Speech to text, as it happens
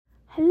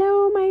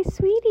Hello, my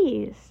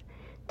sweeties.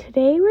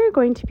 Today we're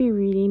going to be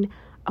reading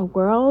A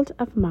World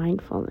of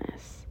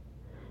Mindfulness.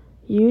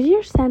 Use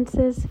your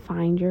senses,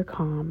 find your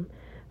calm,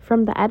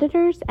 from the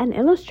editors and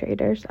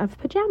illustrators of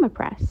Pajama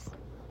Press.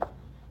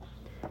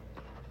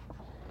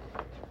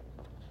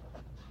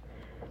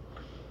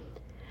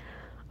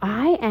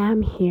 I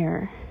am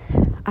here.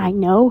 I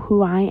know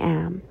who I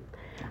am.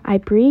 I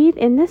breathe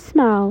in the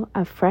smell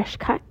of fresh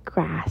cut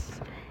grass,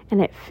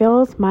 and it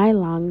fills my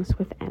lungs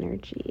with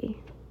energy.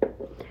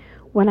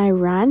 When I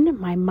run,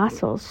 my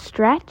muscles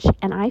stretch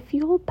and I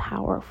feel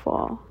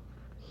powerful.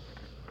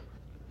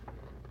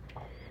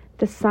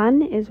 The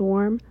sun is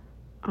warm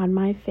on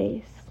my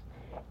face.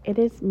 It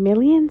is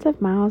millions of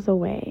miles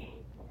away,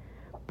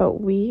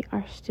 but we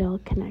are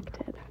still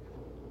connected.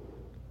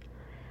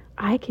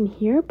 I can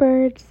hear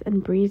birds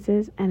and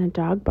breezes and a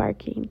dog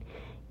barking,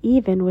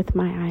 even with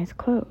my eyes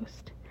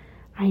closed.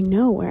 I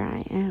know where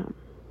I am.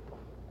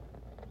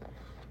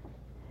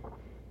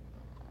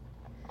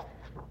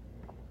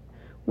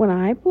 When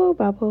I blow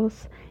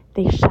bubbles,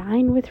 they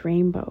shine with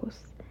rainbows.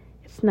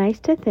 It's nice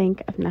to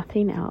think of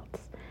nothing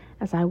else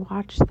as I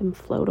watch them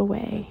float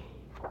away.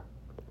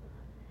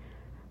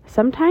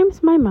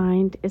 Sometimes my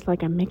mind is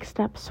like a mixed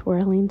up,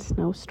 swirling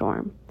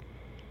snowstorm.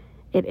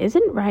 It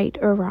isn't right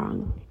or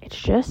wrong.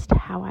 It's just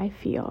how I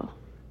feel.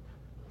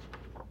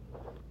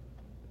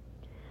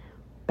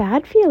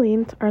 Bad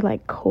feelings are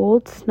like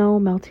cold snow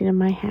melting in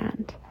my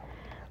hand.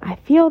 I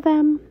feel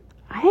them,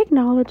 I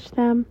acknowledge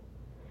them,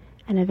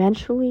 and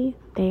eventually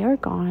they are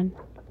gone.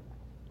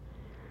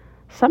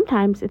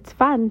 Sometimes it's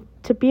fun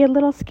to be a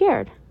little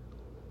scared.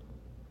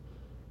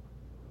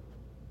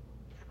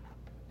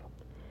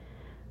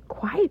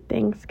 Quiet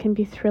things can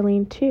be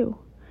thrilling too,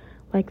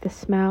 like the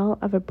smell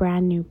of a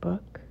brand new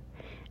book,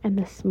 and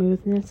the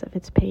smoothness of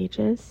its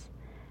pages,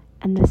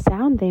 and the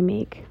sound they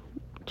make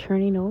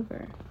turning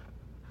over.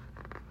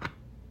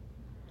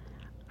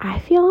 I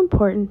feel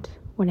important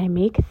when I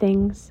make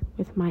things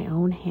with my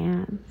own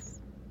hands.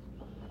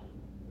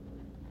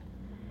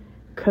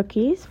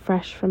 Cookies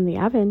fresh from the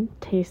oven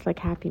taste like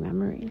happy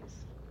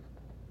memories.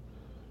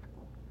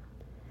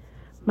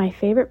 My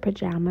favorite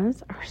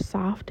pajamas are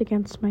soft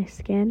against my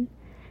skin,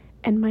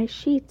 and my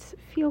sheets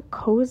feel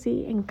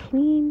cozy and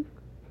clean.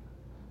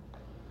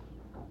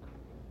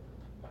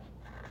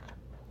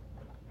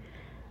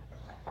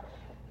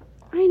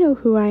 I know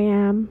who I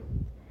am.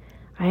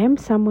 I am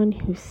someone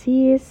who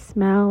sees,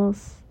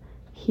 smells,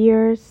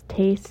 hears,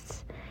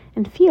 tastes,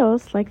 and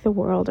feels like the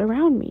world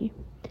around me.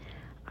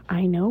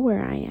 I know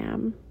where I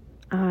am.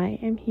 I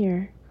am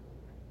here.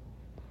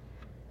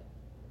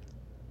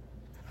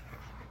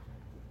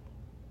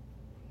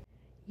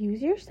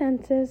 Use your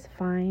senses,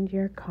 find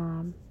your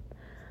calm.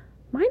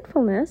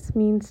 Mindfulness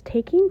means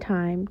taking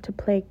time to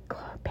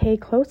pay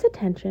close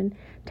attention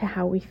to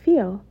how we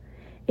feel.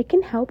 It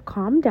can help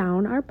calm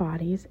down our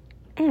bodies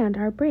and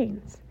our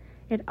brains.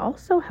 It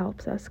also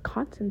helps us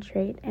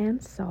concentrate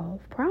and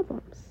solve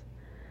problems.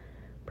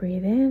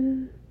 Breathe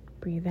in,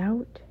 breathe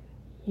out.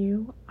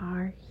 You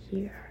are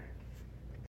here.